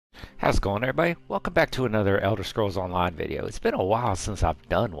How's it going, everybody? Welcome back to another Elder Scrolls Online video. It's been a while since I've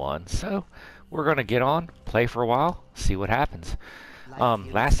done one, so we're gonna get on, play for a while, see what happens.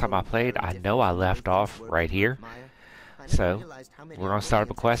 Last time I played, I know I left off right here, so we're gonna start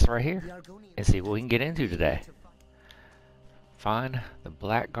up a quest right here and see what we can get into today. Find the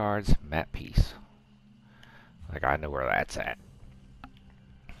Blackguard's map piece. Like, I know where that's at.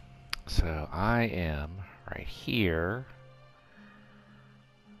 So I am right here.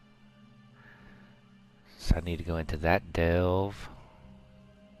 So I need to go into that delve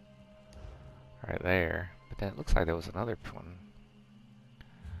right there. But then it looks like there was another one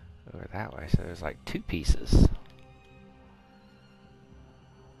over that way. So there's like two pieces.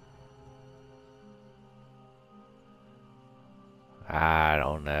 I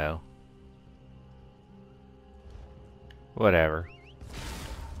don't know. Whatever.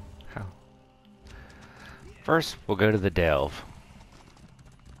 First, we'll go to the delve.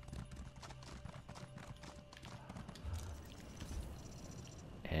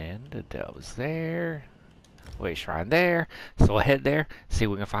 And the delve is there. Wait, shrine there. So we'll head there, see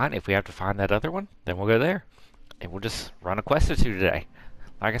what we can find. If we have to find that other one, then we'll go there. And we'll just run a quest or two today.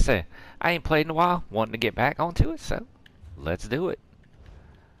 Like I said, I ain't played in a while, wanting to get back onto it, so let's do it.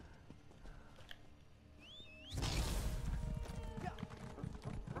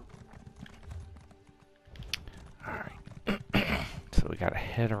 Alright. So we gotta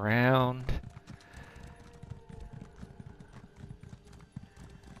head around.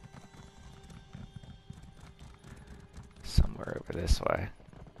 Somewhere over this way.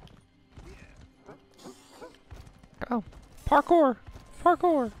 Go. Parkour!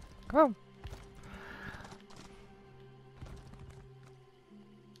 Parkour! Come.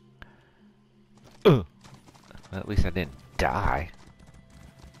 Well, at least I didn't die.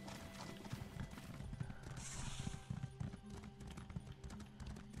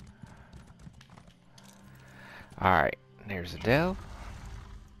 Alright, there's a delve.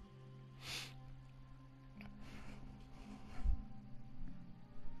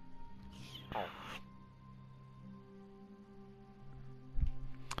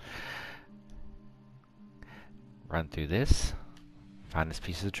 Run through this, find this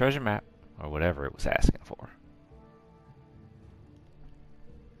piece of the treasure map, or whatever it was asking for.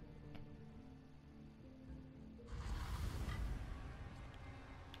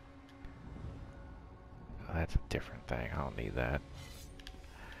 Oh, that's a different thing, I don't need that.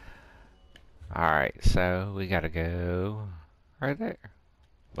 Alright, so we gotta go right there.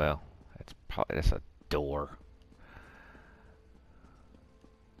 Well, that's a door.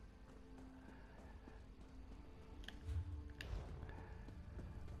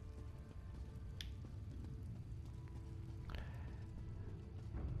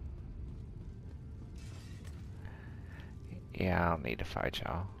 Yeah, I don't need to fight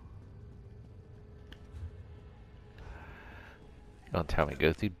y'all. Don't tell me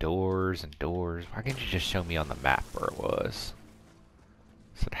go through doors and doors. Why can't you just show me on the map where it was?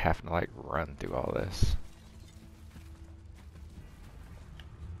 Instead of having to like run through all this.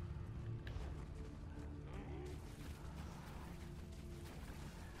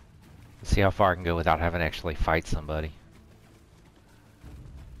 Let's see how far I can go without having to actually fight somebody.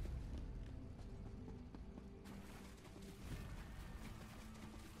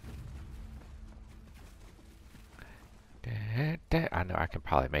 I know I can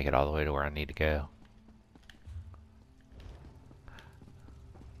probably make it all the way to where I need to go.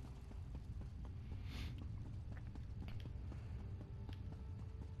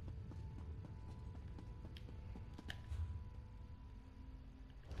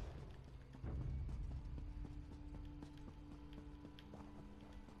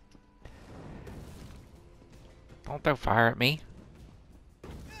 Don't throw fire at me. You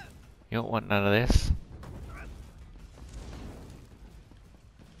don't want none of this.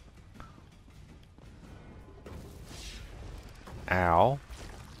 Ow.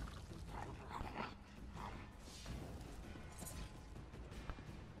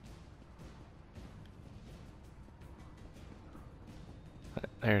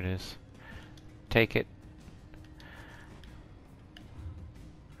 There it is. Take it.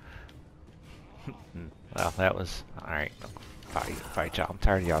 Well, that was... Alright. Fight y'all. I'm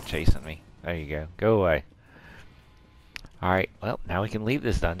tired of y'all chasing me. There you go. Go away. Alright, well, now we can leave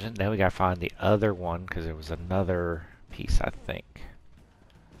this dungeon. Now we gotta find the other one, because there was another piece, I think.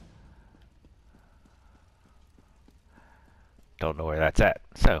 Don't know where that's at.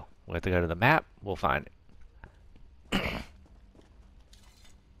 So, we'll have to go to the map. We'll find it.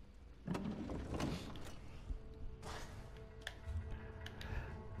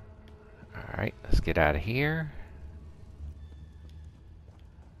 Alright, let's get out of here.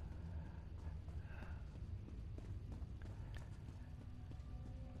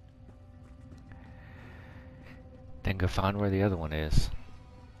 and go find where the other one is.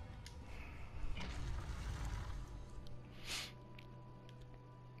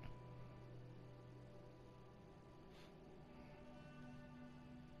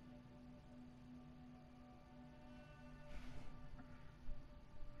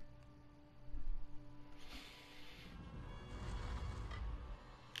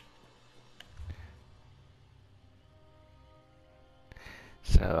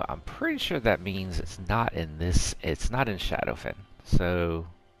 So I'm pretty sure that means it's not in this, it's not in Shadowfen. So,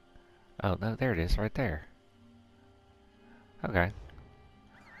 oh no, there it is, right there. Okay.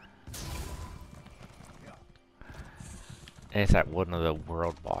 And it's at one of the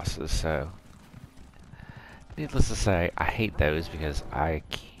world bosses, so. Needless to say, I hate those because I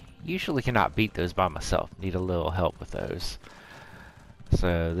usually cannot beat those by myself. Need a little help with those.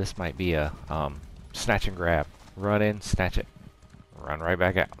 So this might be a snatch and grab. Run in, snatch it, run right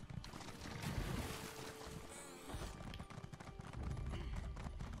back out.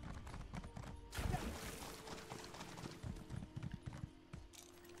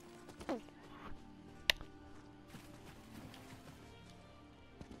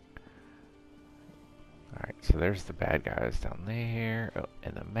 Alright, so there's the bad guys down there. Oh,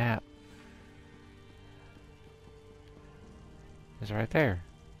 and the map is right there.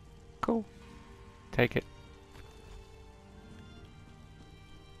 Cool. Take it.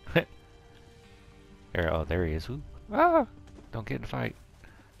 There, oh, there he is. Ooh. Ah! Don't get in a fight.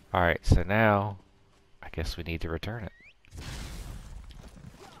 Alright, so now I guess we need to return it.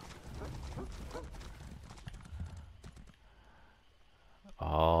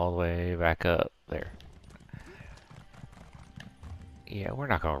 All the way back up there. Yeah, we're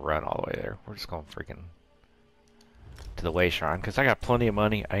not gonna run all the way there. We're just gonna freaking to the way shrine because I got plenty of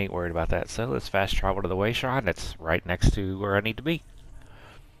money. I ain't worried about that. So let's fast travel to the way shrine. That's right next to where I need to be.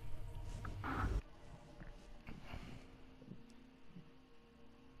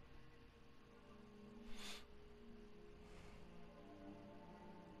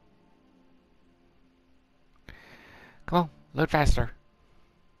 Come on, load faster.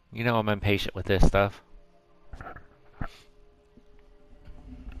 You know I'm impatient with this stuff.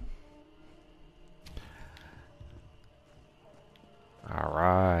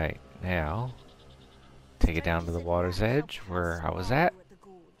 Alright, now take it down to the water's edge where I was at.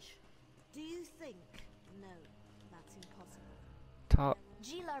 Do you think? No, that's impossible. Top.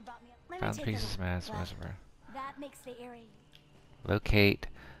 Let me Found take pieces a of look. mass. That makes the area. Locate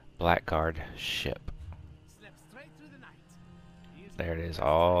Blackguard ship. There it is,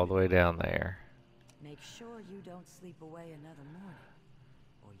 all the way down there. Make sure you don't sleep away another morning,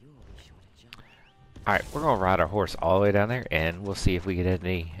 or you will be short a job. Alright, we're gonna ride our horse all the way down there and we'll see if we get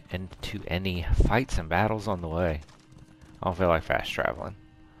into any fights and battles on the way. I don't feel like fast traveling.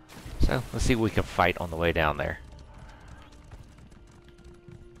 So let's see what we can fight on the way down there.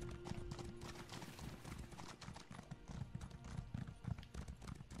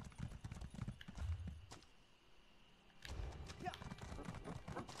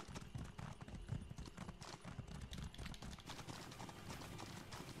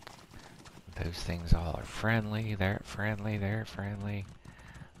 Those things all are friendly. They're friendly. They're friendly.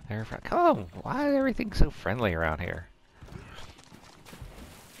 They're friendly. Come on! Why is everything so friendly around here?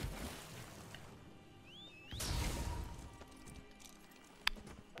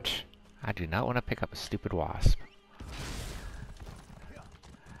 I do not want to pick up a stupid wasp.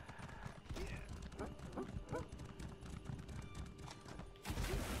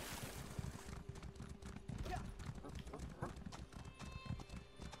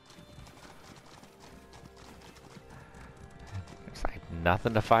 There's like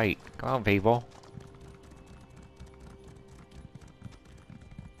nothing to fight. Come on, people.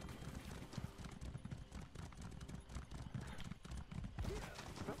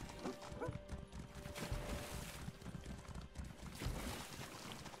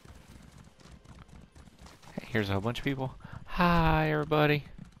 Here's a whole bunch of people. Hi, everybody.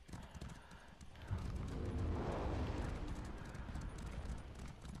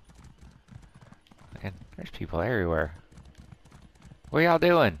 And there's people everywhere. What y'all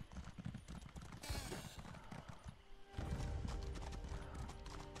doing?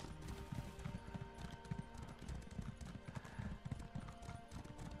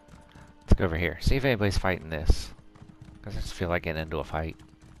 Let's go over here. See if anybody's fighting this. Because I just feel like getting into a fight.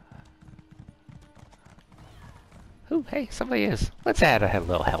 Ooh, hey, somebody is. Let's add a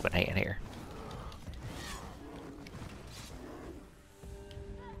little helping hand here.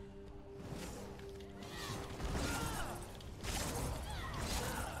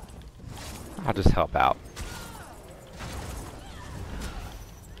 I'll just help out.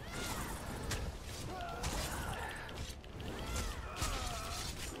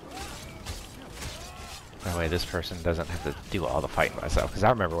 way this person doesn't have to do all the fighting myself. Because I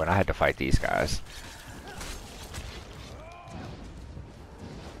remember when I had to fight these guys.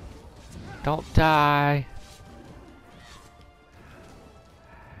 Don't die.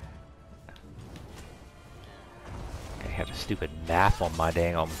 I had a stupid map on my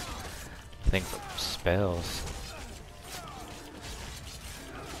dang thing for spells.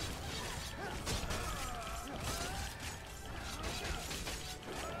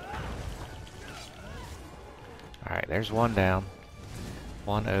 Alright, there's one down.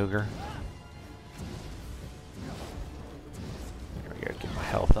 One ogre. There we go, get my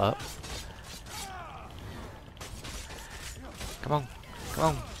health up. Come on, come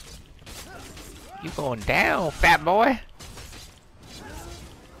on. You going down, fat boy.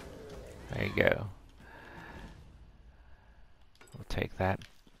 There you go. We'll take that.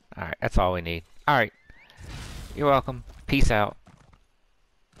 Alright, that's all we need. Alright. You're welcome. Peace out.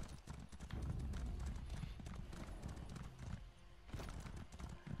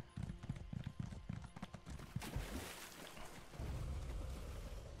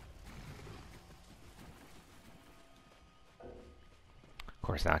 Of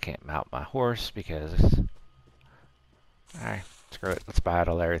course, now I can't mount my horse because... Alright, screw it. Let's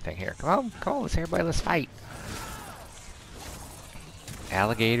battle everything here. Come on, let's everybody, let's fight.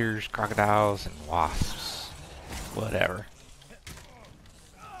 Alligators, crocodiles, and wasps. Whatever.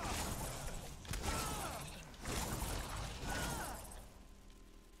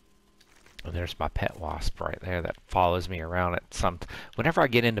 And there's my pet wasp right there that follows me around at some... Whenever I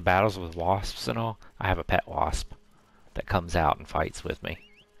get into battles with wasps and all, I have a pet wasp that comes out and fights with me.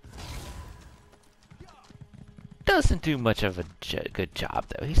 Doesn't do much of a good job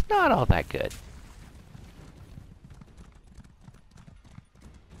though. He's not all that good.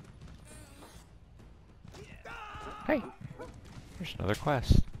 Hey, here's another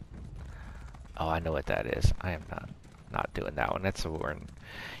quest. Oh, I know what that is. I am not doing that one. That's a warning.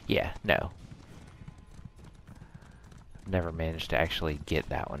 Yeah, no. Never managed to actually get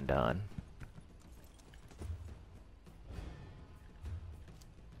that one done.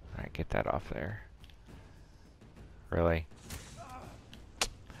 Alright, get that off there. Really?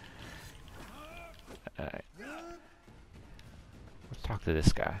 Alright. Let's talk to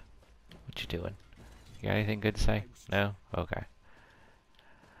this guy. What you doing? You got anything good to say? No? Okay.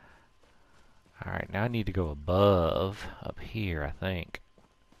 Alright, now I need to go above, up here, I think.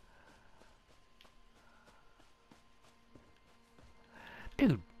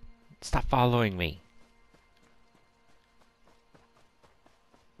 Dude, stop following me.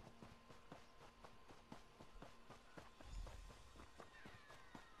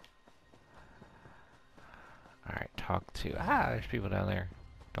 Alright, talk to... there's people down there.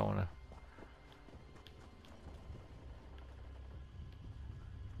 Don't wanna...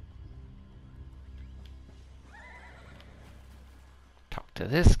 Talk to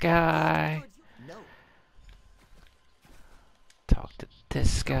this guy. Talk to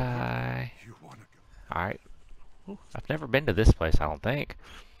this guy. Alright. I've never been to this place, I don't think.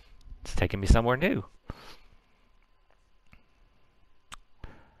 It's taking me somewhere new.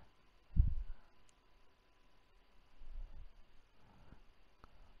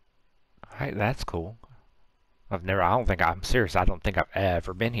 Alright, that's cool. I don't think I've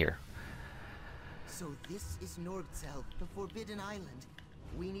ever been here. So this is Nordzel, the Forbidden Island.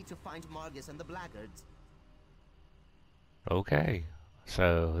 We need to find Margus and the Blackguards. Okay.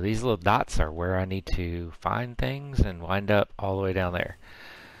 So these little dots are where I need to find things and wind up all the way down there.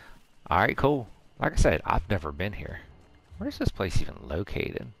 Alright, cool. Like I said, I've never been here. Where's this place even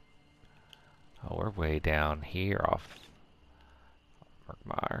located? Oh, we're way down here off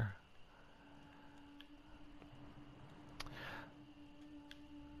Merkmeyer.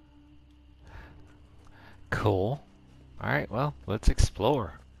 Cool. Alright, well, let's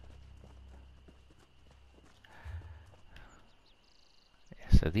explore.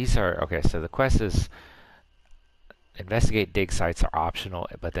 So these are, okay, so the quest is investigate dig sites are optional,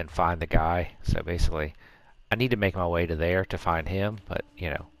 but then find the guy. So basically, I need to make my way to there to find him, but, you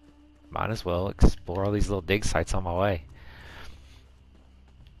know, might as well explore all these little dig sites on my way.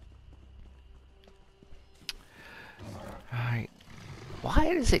 Alright.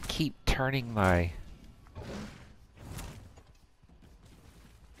 Why does it keep turning my...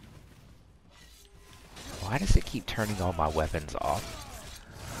 Why does it keep turning all my weapons off?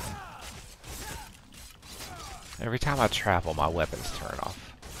 Every time I travel, my weapons turn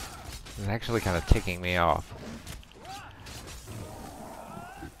off. It's actually kind of ticking me off.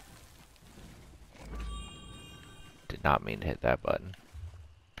 Did not mean to hit that button.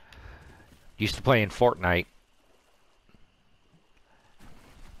 Used to play in Fortnite.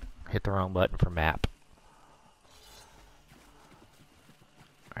 Hit the wrong button for map.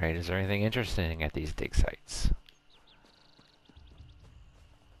 Alright, is there anything interesting at these dig sites?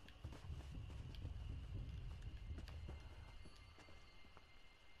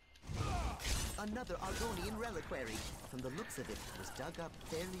 Another Argonian reliquary. From the looks of it, it was dug up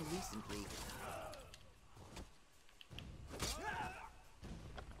fairly recently.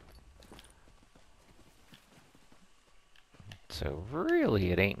 So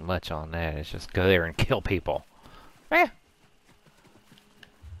really, it ain't much on that. It's just go there and kill people. Eh.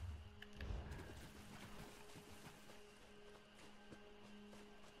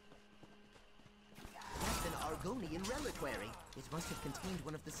 That's an Argonian reliquary. It must have contained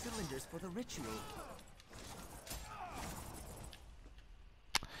one of the cylinders for the ritual.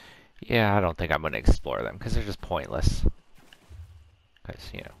 Yeah, I don't think I'm going to explore them because they're just pointless. Because,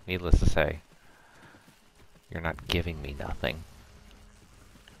 you know, needless to say, you're not giving me nothing.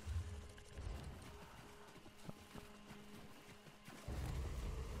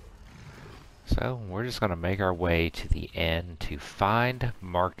 So, we're just going to make our way to the end to find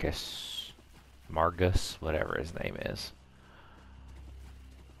Marcus. Margus, whatever his name is.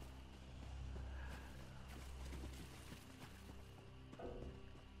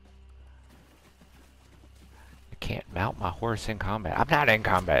 I can't mount my horse in combat. I'm not in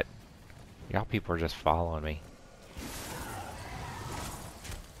combat. Y'all people are just following me.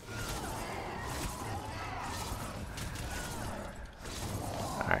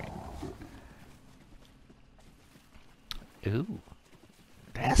 Alright. Ooh.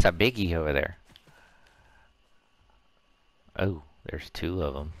 That's a biggie over there. Oh, there's two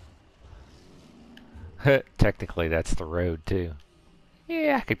of them. Technically, that's the road, too.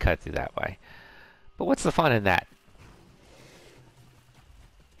 Yeah, I could cut through that way. But what's the fun in that?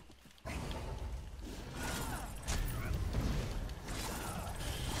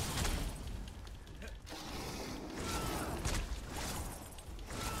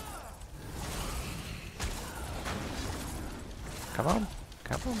 Come on.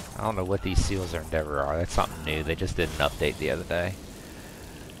 Come on. I don't know what these seals or endeavor are. That's something new. They just did an update the other day.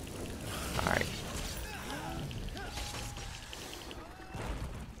 Alright.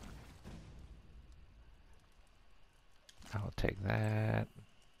 I'll take that.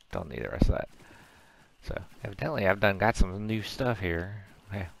 Don't need the rest of that. So, evidently I've got some new stuff here.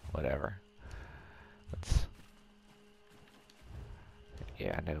 Yeah, whatever. Let's...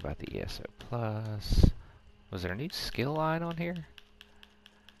 Yeah, I know about the ESO Plus. Was there a new skill line on here?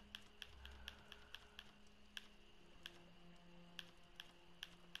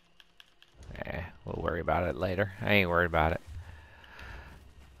 We'll worry about it later. I ain't worried about it.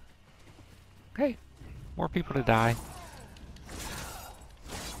 Okay, more people to die.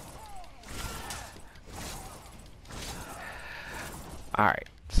 Alright,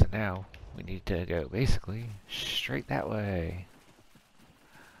 so now we need to go basically straight that way.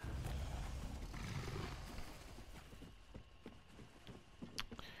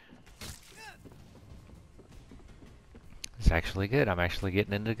 It's actually good. I'm actually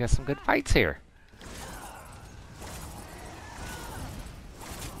getting into some good fights here.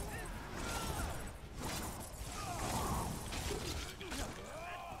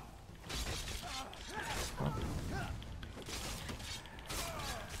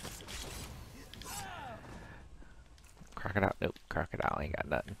 Crocodile, nope, crocodile ain't got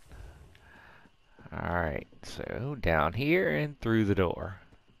nothing. Alright, so down here and through the door.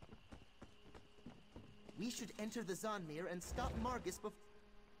 We should enter the Zonmir and stop Margus before...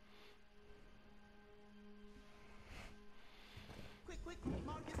 Quick, quick!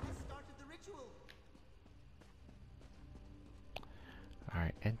 Margus has started the ritual!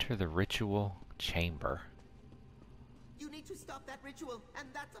 Alright, enter the ritual chamber. You need to stop that ritual, and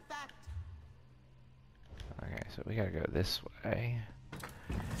that's a fact! Okay, so we gotta go this way.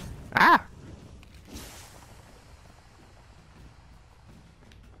 Ah!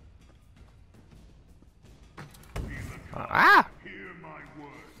 Ah! Hear my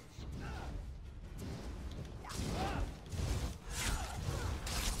words.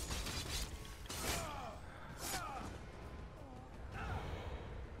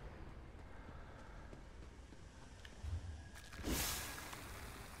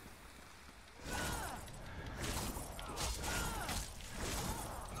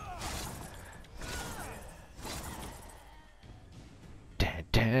 Dun,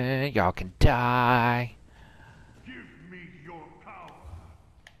 dun, y'all can die. Give me your power.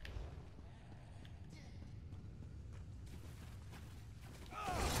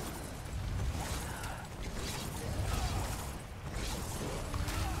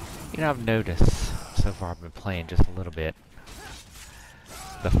 You know, I've noticed so far I've been playing just a little bit.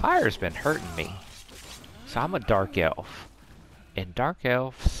 The fire's been hurting me. So I'm a dark elf. And dark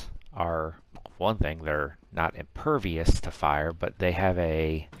elves are, one thing, they're not impervious to fire, but they have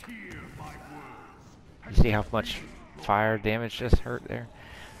a... You see how much fire damage just hurt there?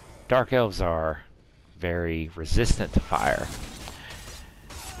 Dark elves are very resistant to fire.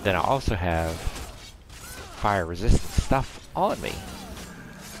 Then I also have fire resistant stuff on me.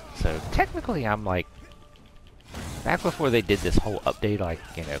 So technically I'm like, back before they did this whole update, like,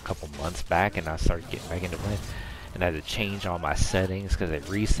 you know, a couple months back, and I started getting back into playing, and I had to change all my settings because they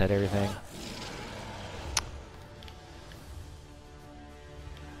reset everything.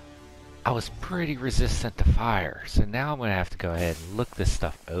 I was pretty resistant to fire, so now I'm going to have to go ahead and look this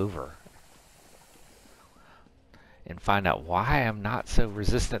stuff over and find out why I'm not so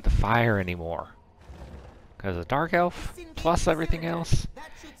resistant to fire anymore. Because a dark elf plus everything else,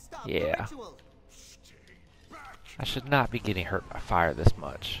 yeah, I should not be getting hurt by fire this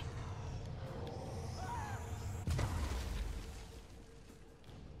much.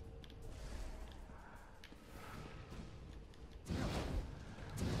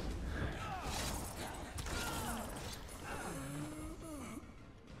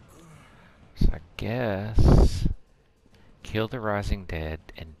 So I guess kill the rising dead,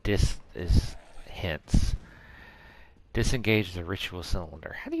 and hence disengage the ritual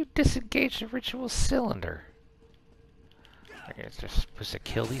cylinder. How do you disengage the ritual cylinder? I guess they're supposed to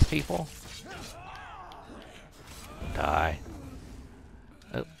kill these people? Die.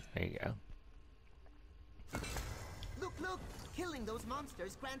 Oh, there you go. Look, look! Killing those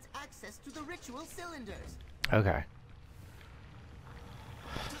monsters grants access to the ritual cylinders. Okay.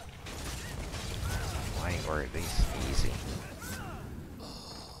 I ain't worried, these easy.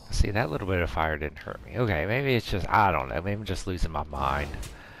 See, that little bit of fire didn't hurt me. Okay, maybe it's just, I don't know, maybe I'm just losing my mind.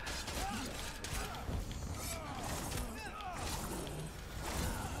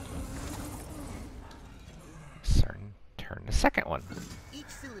 Turn the second one. Each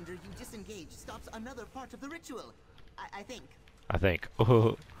cylinder you disengage stops another part of the ritual. I think. I think.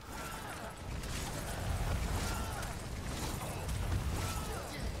 Oh.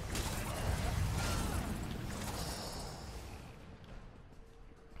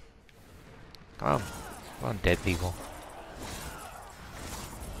 Come on, dead people.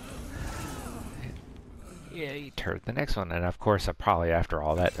 Yeah, you turn the next one, and of course, probably after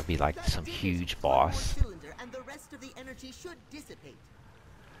all that, there'll be like some huge boss. And the rest of the energy should dissipate.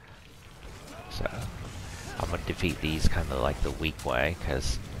 So, I'm gonna defeat these kind of like the weak way,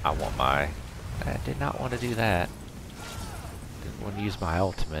 because I want my... I did not want to do that. Didn't want to use my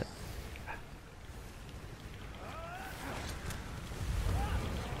ultimate.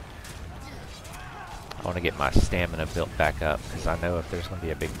 I want to get my stamina built back up, because I know if there's going to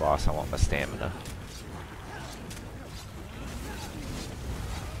be a big boss, I want my stamina.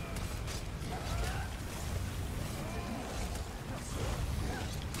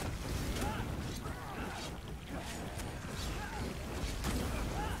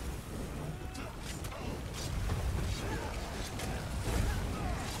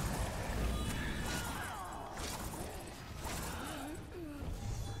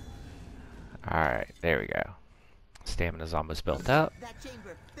 Alright, there we go. Stamina's almost built up. That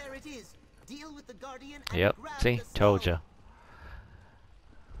chamber, there it is. Deal with the guardian and Yep, grab see? the Told skull. ya.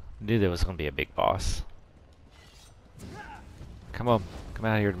 Knew there was going to be a big boss. Come on, come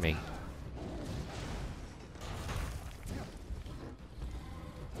out here to me.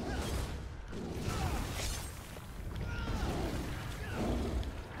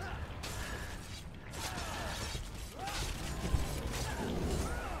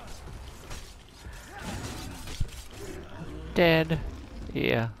 Dead.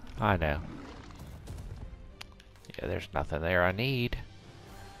 Yeah, I know. Yeah, there's nothing there I need.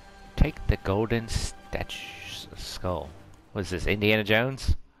 Take the golden skull. What is this, Indiana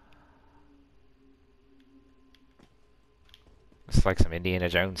Jones? It's like some Indiana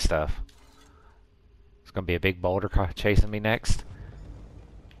Jones stuff. It's gonna be a big boulder chasing me next.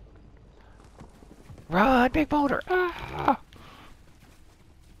 Run, big boulder! Ah!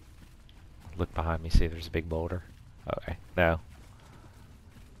 Look behind me, see if there's a big boulder. Okay, no.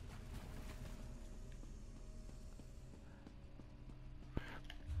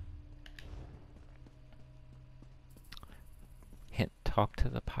 Hint, talk to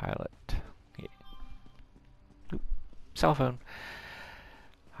the pilot. Yeah. Oop, cell phone.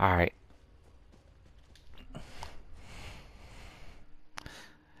 Alright.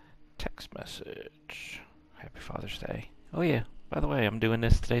 Text message. Happy Father's Day. Oh yeah, by the way, I'm doing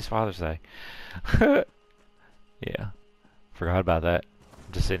this. Today's Father's Day. Yeah, forgot about that.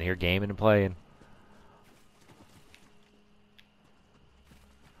 I'm just sitting here gaming and playing.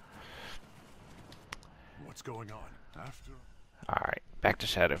 What's going on? After Alright, back to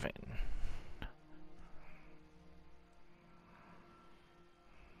Shadowfin.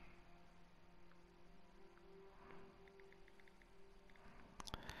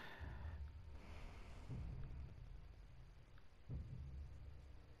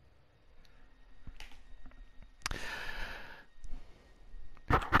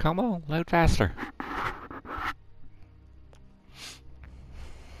 Come on, load faster.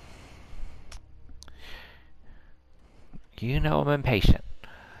 You know I'm impatient.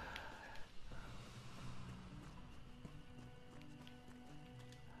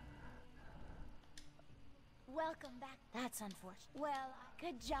 Welcome back. That's unfortunate. Well,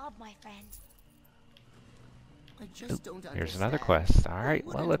 good job, my friend. I just don't understand. Here's another quest. Alright, Who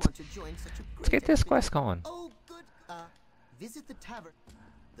well wouldn't let's want to join such a get great this expedition? quest going. Oh, good. Visit the tavern.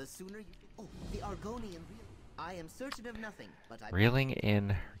 The sooner you... Oh, the Argonian reel. I am certain of nothing, but I... Reeling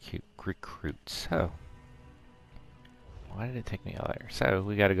in recruits. So, why did it take me out there? So,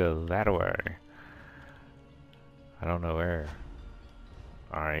 we gotta go that way. I don't know where.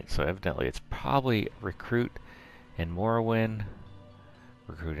 Alright, so evidently it's probably recruit in Morrowind,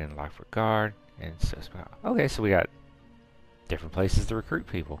 recruit in Lockwood Guard, and so... Okay, so we got different places to recruit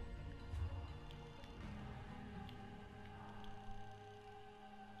people.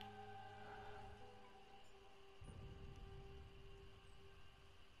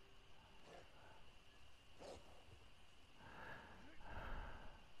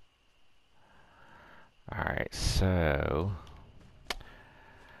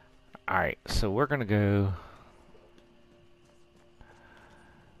 Alright, so we're gonna go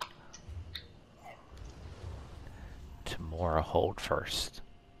to Morahold first.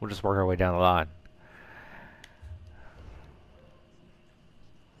 We'll just work our way down the line.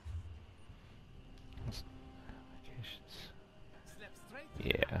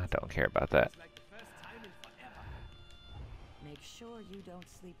 Yeah, I don't care about that. Make sure you don't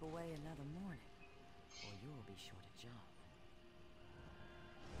sleep away another morning, or you'll be short a job.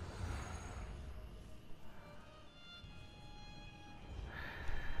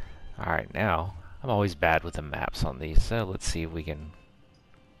 Alright, now, I'm always bad with the maps on these, so let's see if we can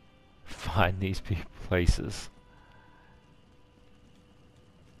find these places.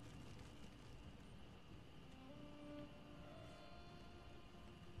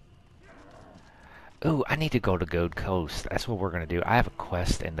 Ooh, I need to go to Gold Coast. That's what we're going to do. I have a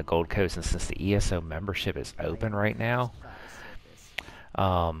quest in the Gold Coast, and since the ESO membership is open right now,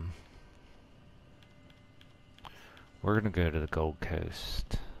 we're going to go to the Gold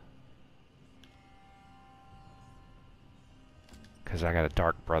Coast. Because I got a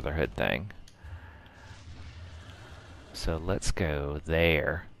Dark Brotherhood thing. So let's go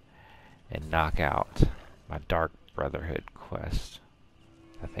there and knock out my Dark Brotherhood quest.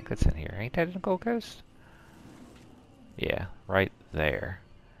 I think that's in here. Ain't that in the Gold Coast? Yeah, right there.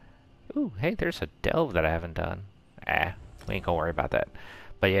 Ooh, hey, there's a delve that I haven't done. We ain't gonna worry about that.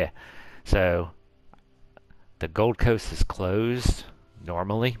 But yeah, so the Gold Coast is closed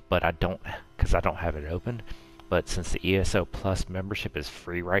normally, but I don't, because I don't have it open. But since the ESO Plus membership is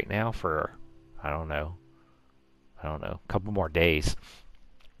free right now for, I don't know, a couple more days,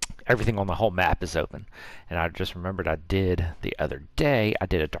 everything on the whole map is open. And I just remembered I did the other day, I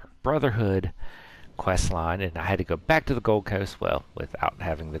did a Dark Brotherhood quest line, and I had to go back to the Gold Coast, well, without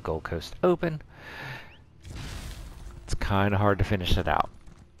having the Gold Coast open. It's kind of hard to finish it out.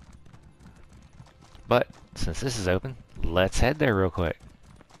 But since this is open, let's head there real quick.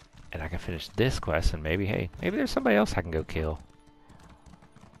 And I can finish this quest, and maybe, hey, maybe there's somebody else I can go kill.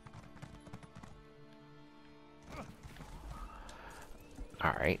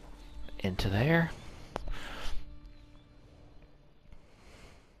 Alright, into there.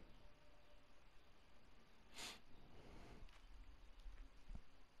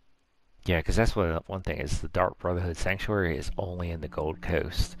 Yeah, because that's what one thing is, the Dark Brotherhood Sanctuary is only in the Gold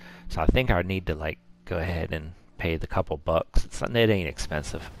Coast. So I think I need to like go ahead and pay the couple bucks. It ain't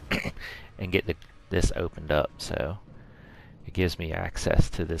expensive, and get this opened up. So it gives me access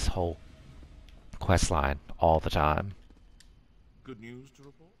to this whole quest line all the time. Good news to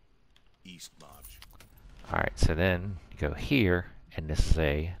report? East March. Alright, so then you go here, and this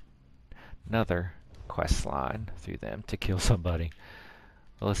is another quest line through them to kill somebody.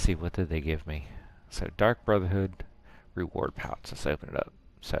 Well, let's see, what did they give me? So, Dark Brotherhood reward pouch. Let's open it up.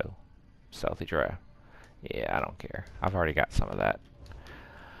 So, Stealthy Draft. Yeah, I don't care. I've already got some of that.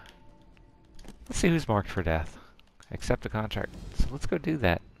 Let's see who's marked for death. Accept a contract. So, let's go do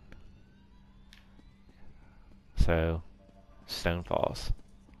that. So, Stone Falls.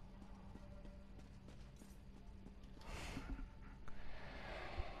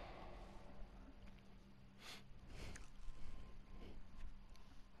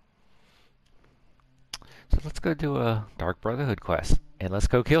 So let's go do a Dark Brotherhood quest. And let's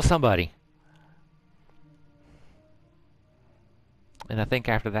go kill somebody. And I think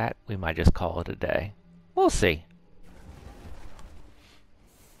after that, we might just call it a day. We'll see.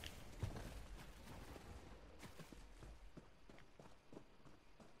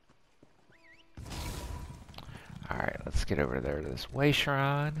 Alright, let's get over there to this way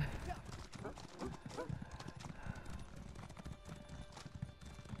shrine.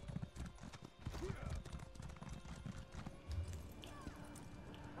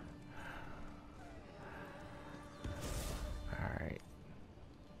 Alright.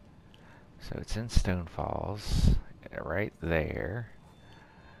 So it's in Stone Falls, right there,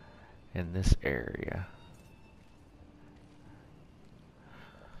 in this area.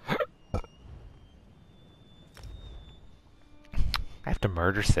 I have to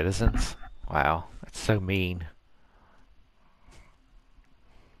murder citizens? Wow, that's so mean.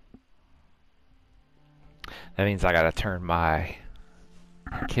 That means I gotta turn my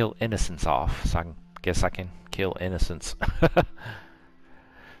kill innocents off, so I guess I can kill innocents.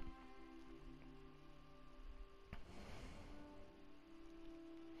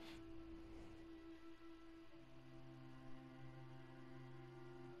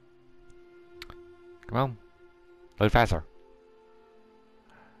 Come on, load faster.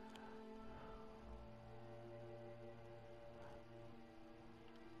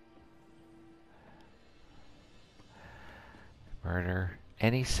 Murder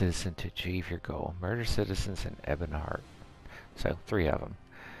any citizen to achieve your goal. Murder citizens in Ebonheart. So, 3 of them.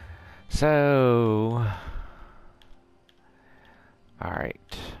 So,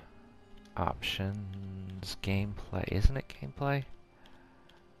 alright. Options. Gameplay. Isn't it gameplay?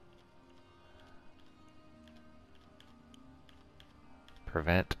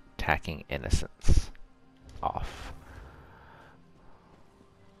 Prevent attacking innocents. Off.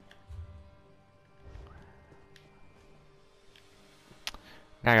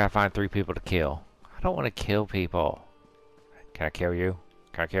 Now I gotta find 3 people to kill. I don't want to kill people. Can I kill you?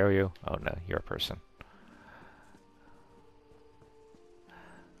 Can I kill you? Oh no, you're a person.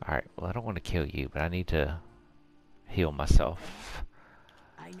 Alright, well I don't want to kill you, but I need to heal myself.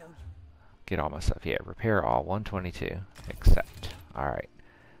 I know. Get all my stuff. Yeah, repair all. 122. Accept. Alright.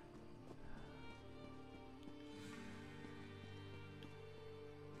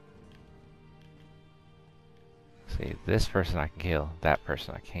 See, this person I can kill, that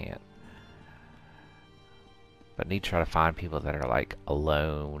person I can't. But I need to try to find people that are like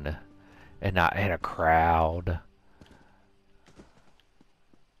alone and not in a crowd,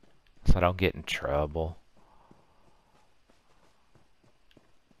 so I don't get in trouble.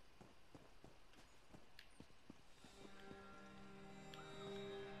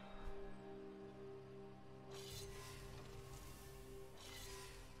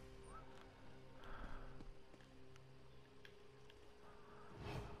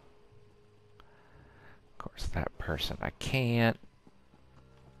 Of course, that person I can't.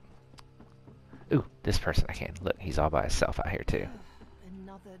 Ooh, this person I can. Look, he's all by himself out here too.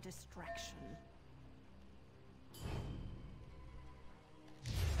 Another distraction.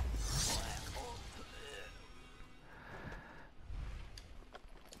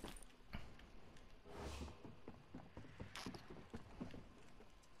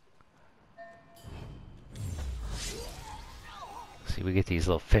 See, we get these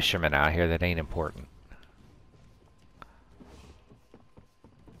little fishermen out here that ain't important.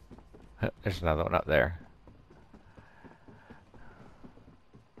 There's another one up there.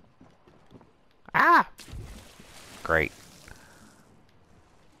 Ah! Great.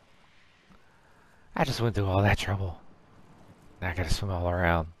 I just went through all that trouble. Now I gotta swim all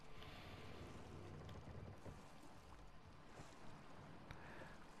around.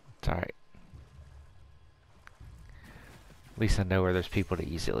 It's alright. At least I know where there's people to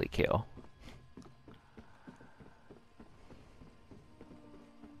easily kill.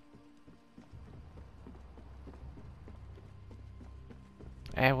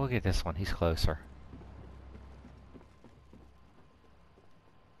 And we'll get this one. He's closer.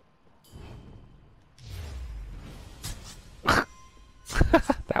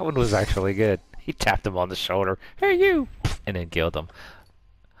 That one was actually good. He tapped him on the shoulder. Hey, you! And then killed him.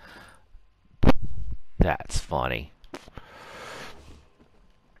 That's funny.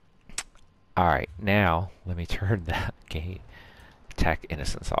 Alright, now let me turn that gate attack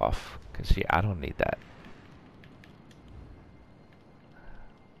innocence off. Because, yeah, I don't need that.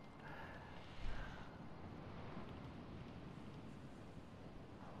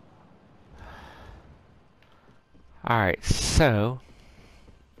 Alright, so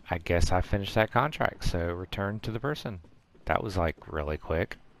I guess I finished that contract. So return to the person. That was like really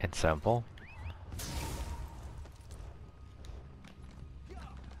quick and simple.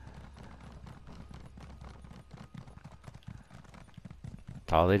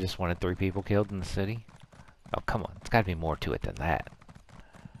 Oh, they just wanted 3 people killed in the city? Oh, come on. It's got to be more to it than that.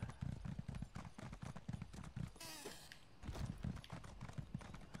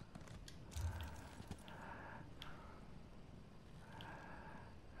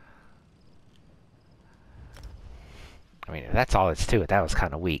 I mean, if that's all that's to it, that was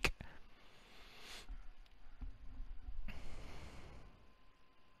kind of weak.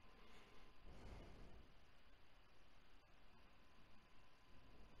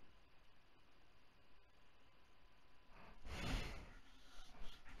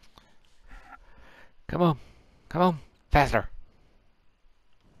 Come on. Come on. Faster.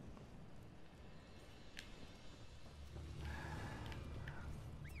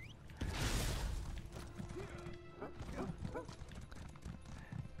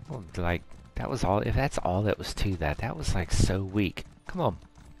 Well, like, that was all. If that's all that was to that, that was like so weak. Come on.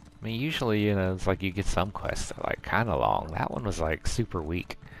 I mean, usually, you know, it's like you get some quests that are like kind of long. That one was like super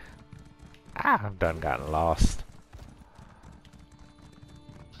weak. Ah, I've done gotten lost.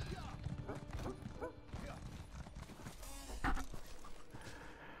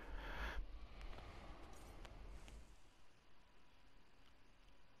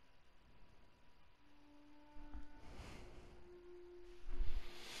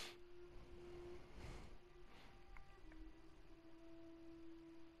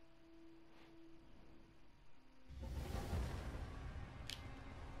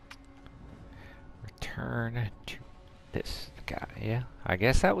 Return to this guy. Yeah, I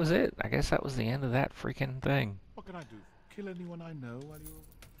guess that was it. I guess that was the end of that freaking thing. What can I do? Kill anyone I know while you're away?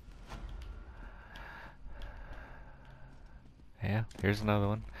 Yeah, here's another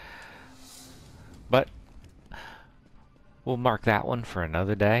one. But we'll mark that one for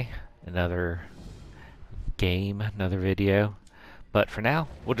another day, another game, another video. But for now,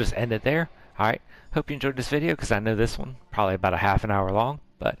 we'll just end it there. Alright, hope you enjoyed this video, because I know this one probably about a half an hour long.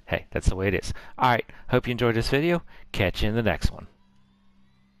 But hey, that's the way it is. Alright, hope you enjoyed this video. Catch you in the next one.